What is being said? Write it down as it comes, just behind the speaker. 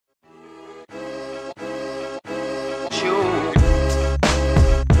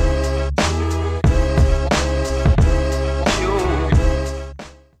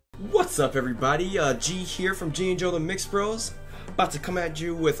What's up, everybody? G here from G and Joe TheMixdBros, about to come at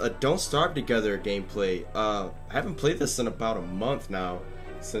you with a Don't Starve Together gameplay. I haven't played this in about a month now,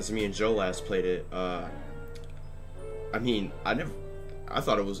 since me and Joe last played it. I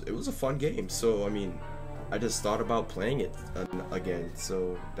thought it was a fun game, so I just thought about playing it again,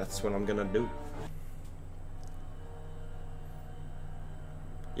 so that's what I'm gonna do.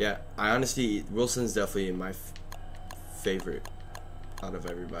 Yeah, I honestly, Wilson's definitely my favorite out of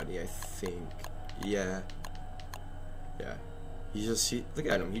everybody, I think. Yeah. Look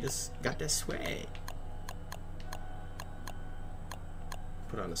at him, he just got that swag.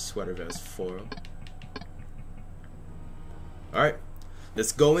 Put on a sweater vest for him. Alright,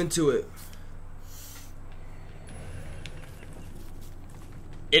 let's go into it.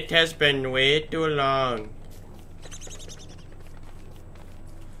 It has been way too long.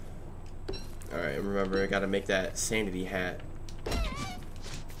 Alright, remember, I gotta make that sanity hat.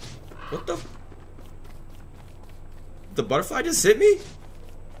 What the? The butterfly just hit me?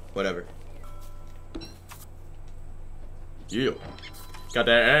 Whatever. Yeah. Got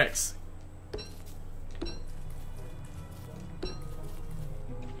that axe.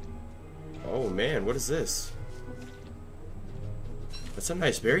 Oh man, what is this? That's a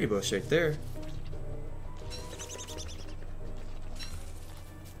nice berry bush right there.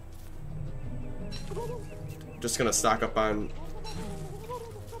 Just gonna stock up on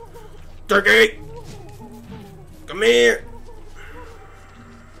turkey! Come here!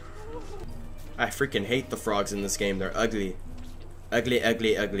 I freaking hate the frogs in this game. They're ugly. Ugly,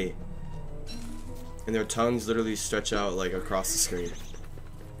 ugly, ugly. And their tongues literally stretch out like across the screen.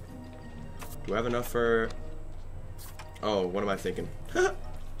 Do I have enough for... Oh, what am I thinking?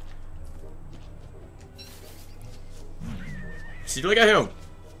 See, look at him!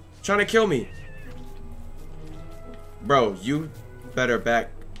 Trying to kill me. Bro, you better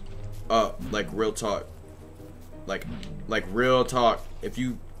back up, like real talk. Like real talk. If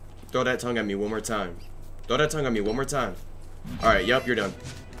you throw that tongue at me one more time. Throw that tongue at me one more time. Alright, yup, you're done.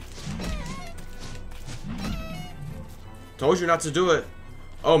 Told you not to do it.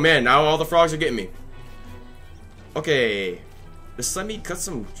 Oh man, now all the frogs are getting me. Okay. Just let me cut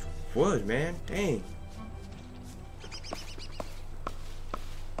some wood, man. Dang.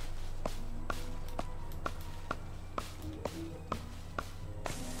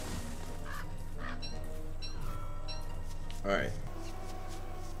 Alright.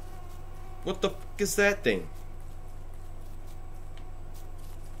 What the f is that thing?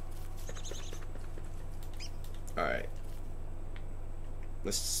 Alright.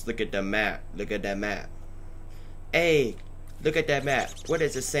 Let's look at the map. Look at that map. Hey, look at that map. What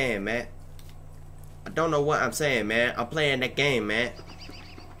is it saying, man? I don't know what I'm saying, man. I'm playing that game, man.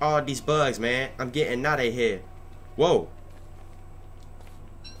 All these bugs, man. I'm getting out of here. Whoa.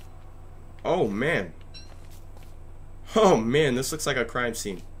 Oh, man. Oh man, this looks like a crime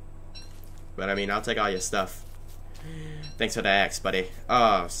scene. But I'll take all your stuff. Thanks for the axe, buddy.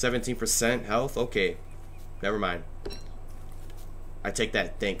 17% health? Okay. Never mind. I take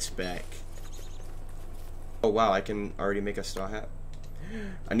that thanks back. Oh wow, I can already make a straw hat.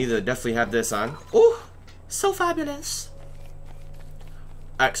 I need to definitely have this on. Ooh, so fabulous.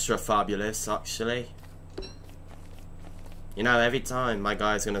 Extra fabulous, actually. You know, every time my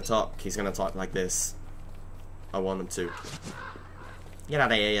guy's gonna talk, he's gonna talk like this. I want him to. Get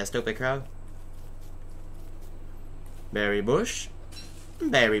out of here, you stupid crow. Berry bush.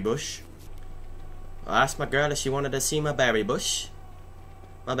 Berry bush. I asked my girl if she wanted to see my berry bush.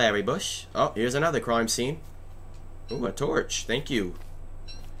 My berry bush. Oh, here's another crime scene. Ooh, a torch. Thank you.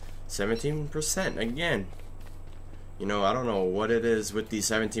 17% again. You know, I don't know what it is with these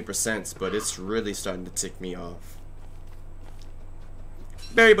 17%, but it's really starting to tick me off.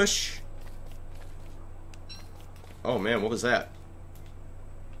 Berry bush. Oh man, what was that?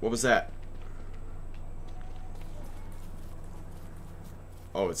 What was that?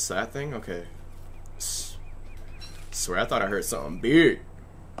 Oh, it's that thing? Okay. Swear, I thought I heard something big.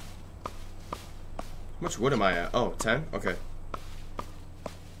 How much wood am I at? Oh, 10? Okay.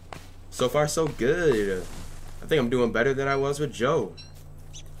 So far, so good. I think I'm doing better than I was with Joe.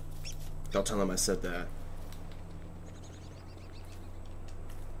 Don't tell him I said that.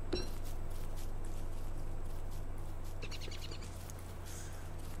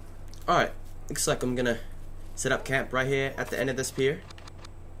 Alright, looks like I'm gonna set up camp right here at the end of this pier.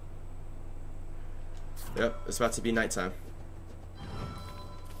 Yep, it's about to be nighttime.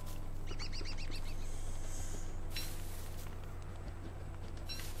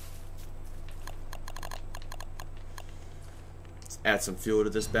 Let's add some fuel to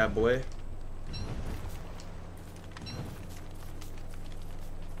this bad boy.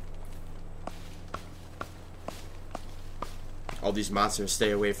 All these monsters,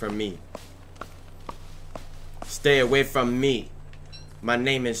 stay away from me. Stay away from me. My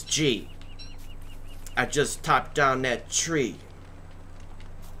name is G. I just topped down that tree.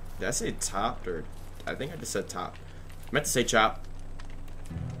 Did I say topped or... I think I just said top. I meant to say chop.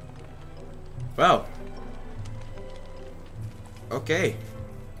 Well. Okay.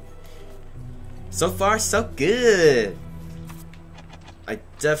 So far, so good. I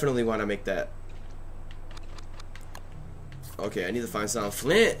definitely want to make that. Okay, I need to find some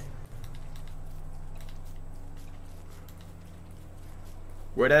flint.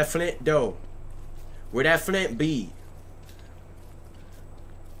 Where that flint go? Where that flint be?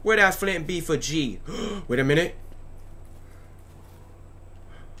 Where that flint be for G? Wait a minute.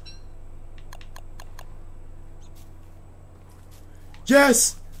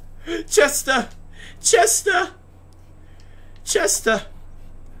 Yes! Chester! Chester! Chester!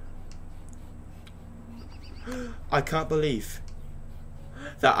 I can't believe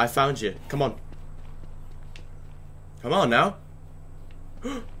that I found you. Come on. Come on now.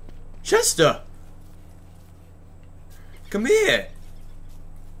 Chester! Come here!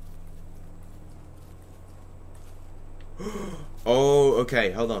 Oh,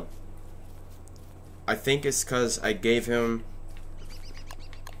 okay, hold on. I think it's because I gave him...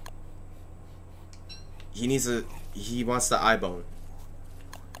 He wants the eye bone.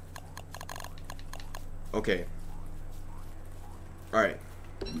 Okay. Alright.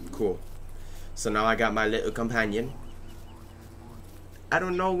 Cool. So now I got my little companion. I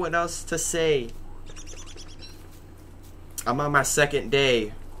don't know what else to say. I'm on my second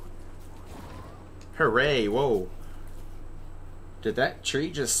day. Hooray, whoa. Did that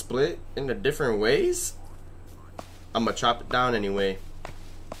tree just split into different ways? I'm gonna chop it down anyway.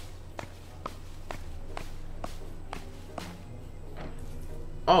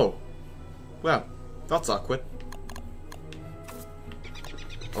 Oh. Well, that's awkward.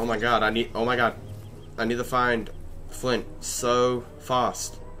 Oh my god, I need to find flint so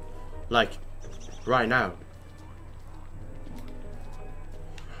fast. Like, right now.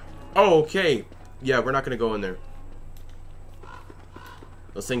 Oh, okay. Yeah, we're not gonna go in there.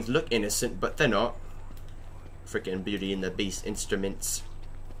 Those things look innocent, but they're not. Freaking Beauty and the Beast instruments.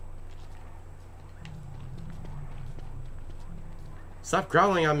 Stop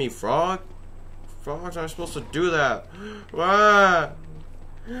growling at me, frog. Frogs aren't supposed to do that. Ah.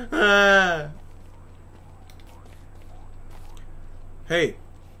 Ah. Hey,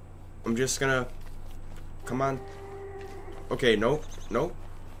 I'm just gonna... Come on. Okay, nope, nope.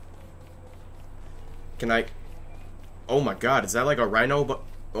 Can I... Oh my god, is that like a rhino? But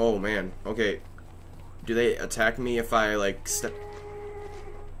oh man, okay. Do they attack me if I like step...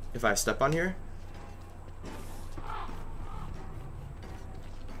 If I step on here?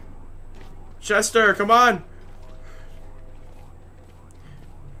 Chester, come on!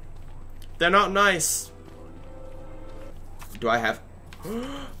 They're not nice. Do I have...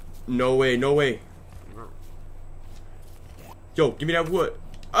 No way, no way. Yo, give me that wood.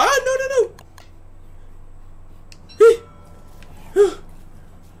 Ah, no, no, no!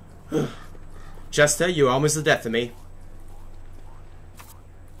 Chester, you're almost the death of me.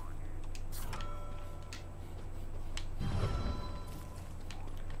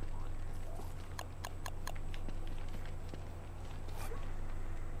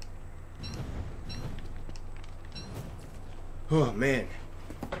 Oh man.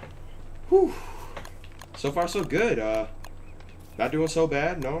 Whew. So far so good. Not doing so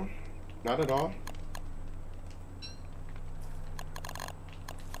bad, no. Not at all.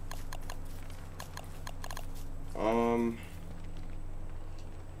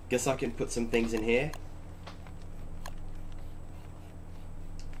 Guess I can put some things in here.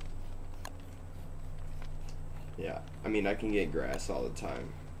 Yeah, I mean I can get grass all the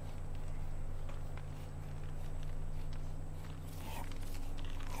time.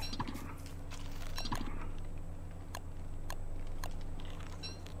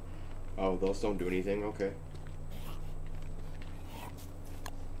 Oh, those don't do anything, okay.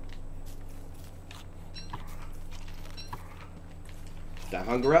 That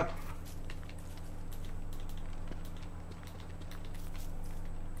hunger up?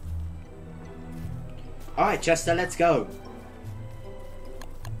 Alright, Chester, let's go.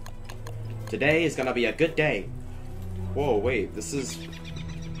 Today is gonna be a good day. Whoa, wait, this is...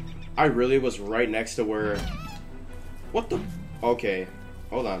 I really was right next to where... What the... Okay,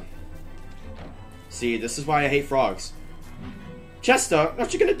 hold on. See, this is why I hate frogs. Chester,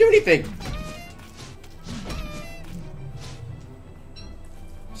 aren't you gonna do anything?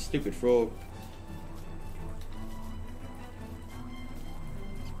 Stupid frog.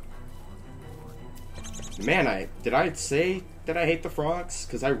 Man, did I say that I hate the frogs?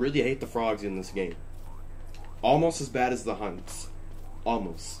 Because I really hate the frogs in this game. Almost as bad as the hunts.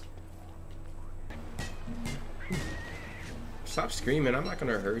 Almost. Stop screaming. I'm not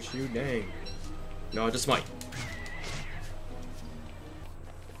gonna hurt you. Dang. No, I just might.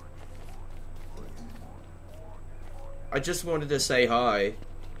 I just wanted to say hi.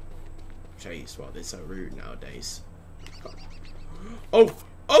 Jeez, wow, they're so rude nowadays. Oh!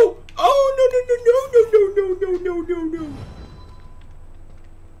 Oh! Oh! No, no, no, no, no, no, no, no, no.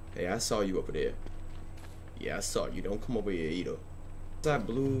 Hey, I saw you over there. Yeah, I saw you. Don't come over here either. That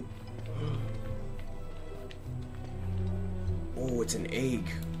blue. Oh, it's an egg.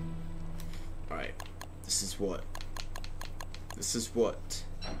 Alright. This is what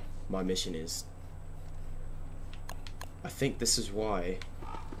my mission is. I think this is why.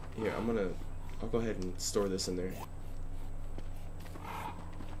 Here, I'll go ahead and store this in there.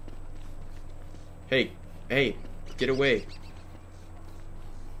 Hey, hey, get away.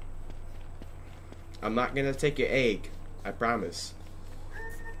 I'm not gonna take your egg. I promise.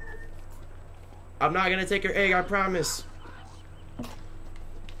 I'm not gonna take your egg, I promise.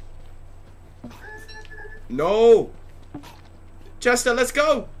 No! Chester, let's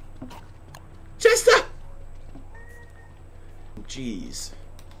go! Chester! Jeez.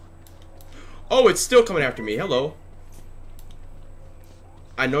 Oh, it's still coming after me. Hello.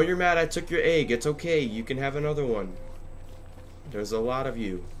 I know you're mad I took your egg. It's okay. You can have another one. There's a lot of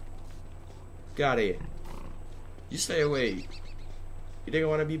you. Got it. You stay away. You think I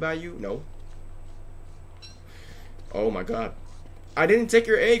want to be by you? No. Oh my god. I didn't take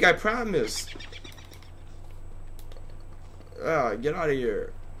your egg, I promise. Ah, get out of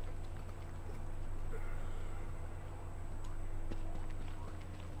here.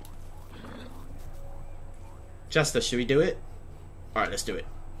 Chester, should we do it? Alright, let's do it.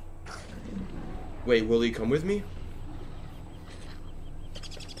 Wait, will he come with me?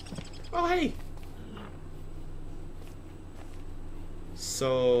 Oh, hey!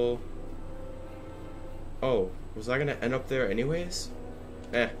 So... Oh, was I gonna end up there anyways?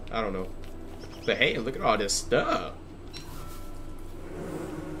 I don't know. But hey, look at all this stuff.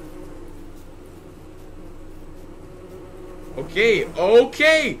 Okay,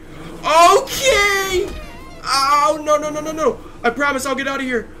 okay! Okay! Oh, no, no, no, no, no. I promise I'll get out of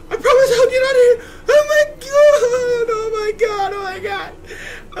here. I promise I'll get out of here. Oh my god. Oh my god. Oh my god.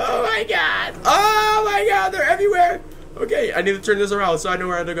 Oh my god. Oh my god. They're everywhere. Okay, I need to turn this around so I know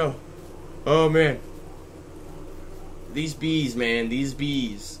where to go. Oh man. These bees, man. These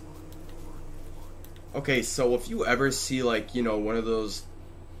bees. Okay, so if you ever see, like, you know, one of those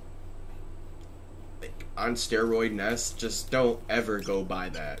like on steroid nests, just don't ever go by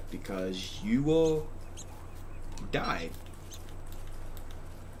that because you will die.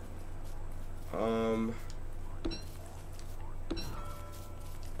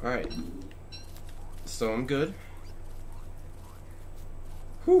 Alright. So I'm good.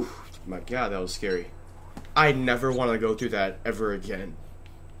 Whew. My god, that was scary. I never want to go through that ever again.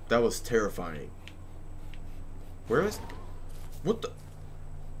 That was terrifying. Where is... What the...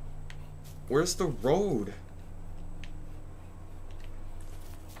 Where's the road?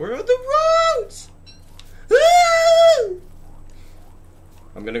 Where are the roads?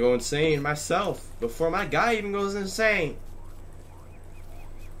 I'm gonna go insane myself before my guy even goes insane.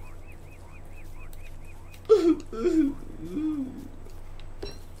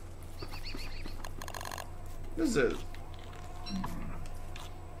 This is...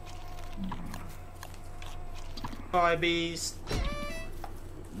 Hi, bees.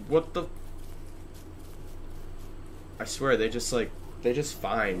 What the... I swear, they just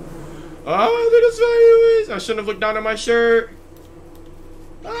fine. Oh, they just fine anyways. I shouldn't have looked down at my shirt.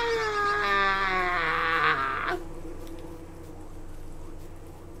 Ah!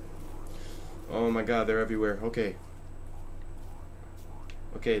 Oh my god, they're everywhere. Okay.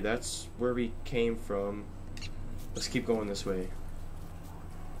 Okay, that's where we came from. Let's keep going this way.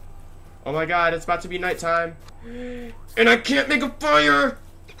 Oh my god, it's about to be nighttime. And I can't make a fire!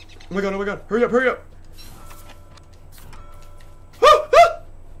 Oh my god, hurry up, hurry up!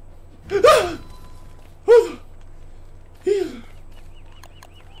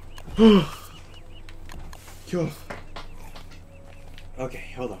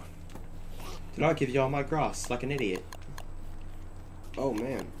 Okay, hold on. Did I give y'all my grass like an idiot? Oh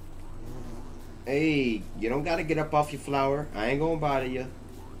man. Hey, you don't gotta get up off your flower. I ain't gonna bother you.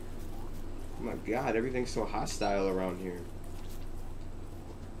 Oh my god, everything's so hostile around here.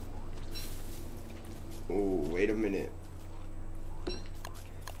 Oh, wait a minute.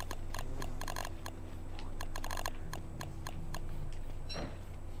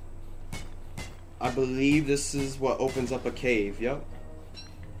 believe this is what opens up a cave. Yep.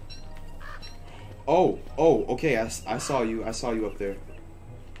 Oh, okay. I saw you. I saw you up there.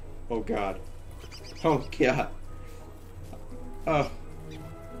 Oh God. Oh God.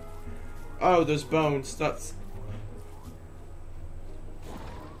 Oh, there's bones. That's.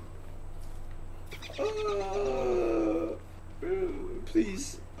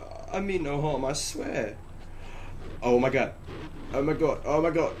 Please. I mean no harm. I swear. Oh my God. Oh my God. Oh my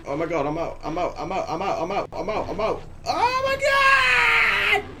God. Oh my God. I'm out. I'm out. I'm out. I'm out. I'm out. I'm out. I'm out. Oh my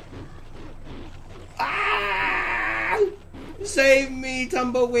God! Ah! Save me,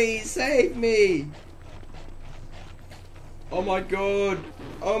 Tumbleweed. Save me. Oh my God.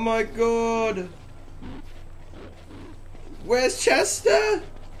 Oh my God. Where's Chester?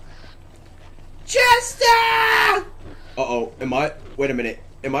 Chester! Uh-oh. Wait a minute.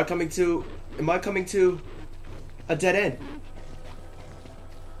 Am I coming to a dead end?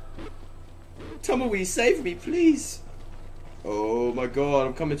 Tumbleweed, save me, please. Oh my God,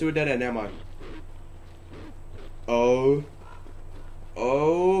 I'm coming to a dead end, am I? Oh.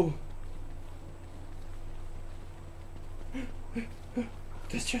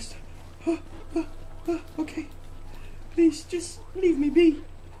 There's Chester. Okay. Please, just leave me be.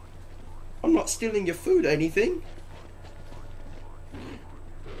 I'm not stealing your food or anything.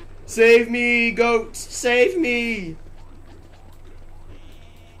 Save me, goats! Save me!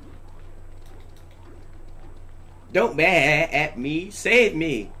 Don't mad at me. Save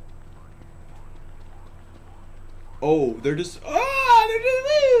me. Oh, they're just...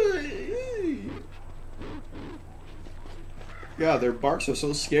 Yeah, their barks are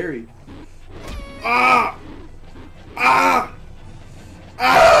so scary. Ah! Ah!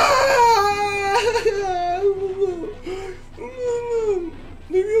 Ah!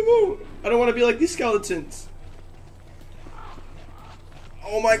 Leave me alone. I don't want to be like these skeletons.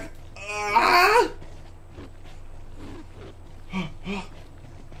 Oh my... Ah!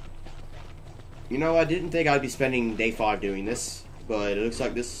 You know, I didn't think I'd be spending day 5 doing this, but it looks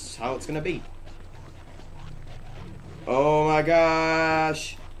like this is how it's gonna be. Oh my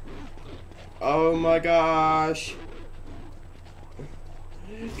gosh! Oh my gosh!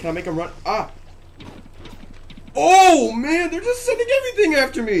 Can I make him run? Ah! Oh man, they're just sending everything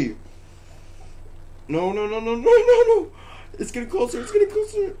after me! No, no, no, no, no, no, no! It's getting closer, it's getting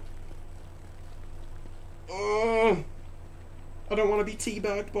closer! I don't want to be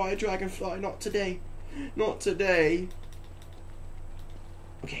teabagged by a dragonfly. Not today. Not today.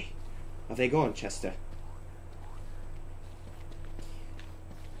 Okay. Are they gone, Chester?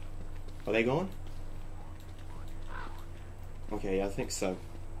 Are they gone? Okay, I think so.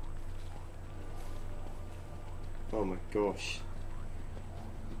 Oh my gosh.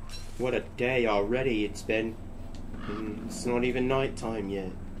 What a day already it's been. It's not even night time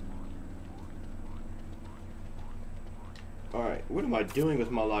yet. Alright, what am I doing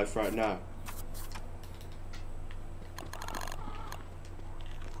with my life right now?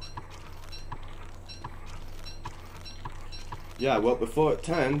 Yeah, well, before it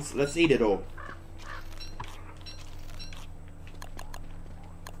turns, let's eat it all.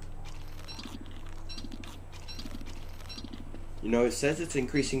 You know, it says it's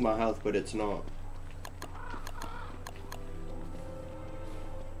increasing my health, but it's not.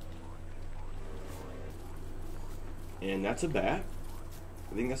 And that's a bat.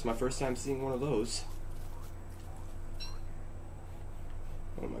 I think that's my first time seeing one of those.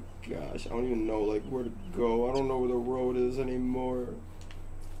 Oh my gosh, I don't even know like where to go. I don't know where the road is anymore.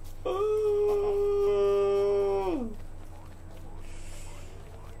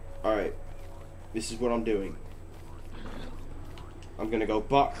 Alright, this is what I'm doing. I'm gonna go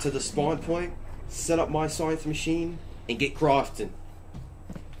back to the spawn point, set up my science machine, and get crafting.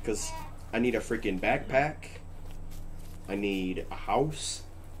 Because I need a freaking backpack. I need a house.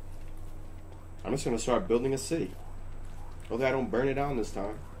 I'm just gonna start building a city. Hopefully I don't burn it down this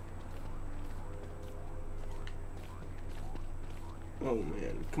time. Oh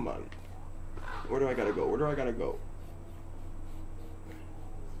man, come on. Where do I gotta go? Where do I gotta go?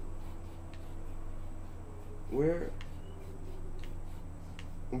 Where?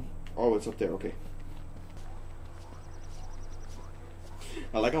 Oh, it's up there, okay.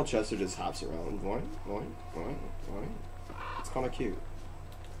 I like how Chester just hops around. What? It's kind of cute.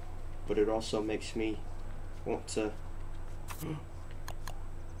 But it also makes me want to...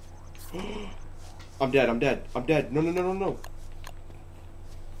 I'm dead, I'm dead, I'm dead. No, no, no, no, no.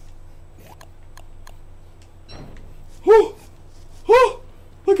 Oh! Oh!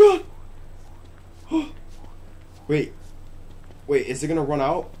 My God! Oh. Wait. Wait, is it gonna run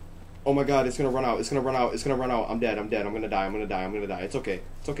out? Oh my God, it's gonna run out, it's gonna run out, it's gonna run out. I'm dead, I'm dead, I'm gonna die, I'm gonna die, I'm gonna die. It's okay,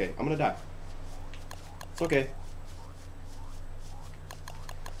 it's okay, I'm gonna die. It's okay.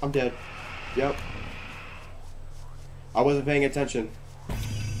 I'm dead. Yep. I wasn't paying attention.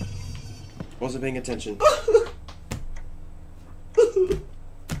 Wasn't paying attention.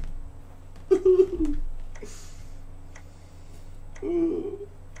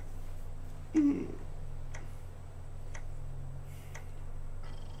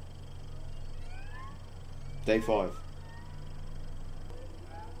 Day 5.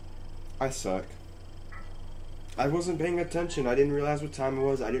 I suck. I wasn't paying attention. I didn't realize what time it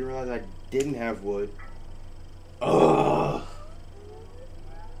was. I didn't realize I didn't have wood. Ugh.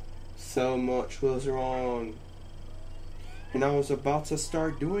 So much was wrong. And I was about to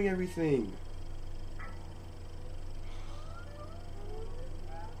start doing everything.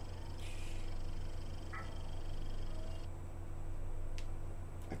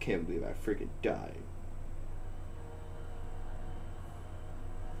 I can't believe I freaking died.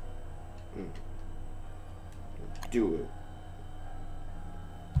 Do it.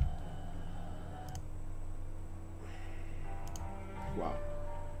 Wow.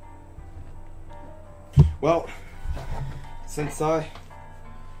 Well, since I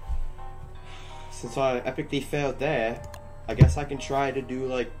epically failed there, I guess I can try to do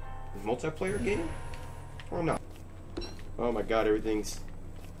like a multiplayer game? Or not? Oh my god, everything's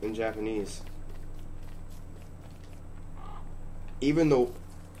in Japanese. Even though...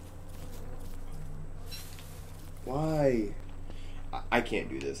 Why? I can't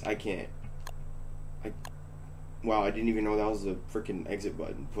do this. I can't. Wow, I didn't even know that was the freaking exit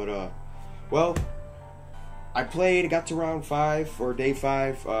button. But, well, I played, got to round 5, or day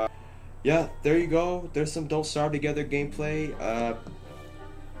 5. Yeah, there you go. There's some Don't Starve Together gameplay.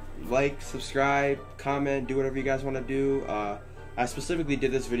 Like, subscribe, comment, do whatever you guys want to do. I specifically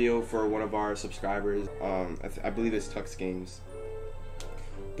did this video for one of our subscribers. I believe it's Tux Games.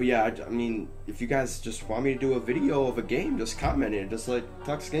 But yeah, I mean, if you guys just want me to do a video of a game, just comment it, just like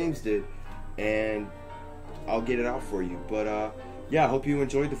Tux Games did, and I'll get it out for you. But yeah, I hope you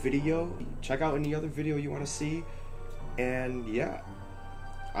enjoyed the video. Check out any other video you want to see, and yeah,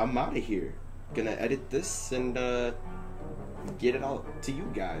 I'm out of here. Gonna edit this and get it out to you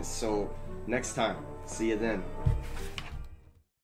guys. So next time, see you then.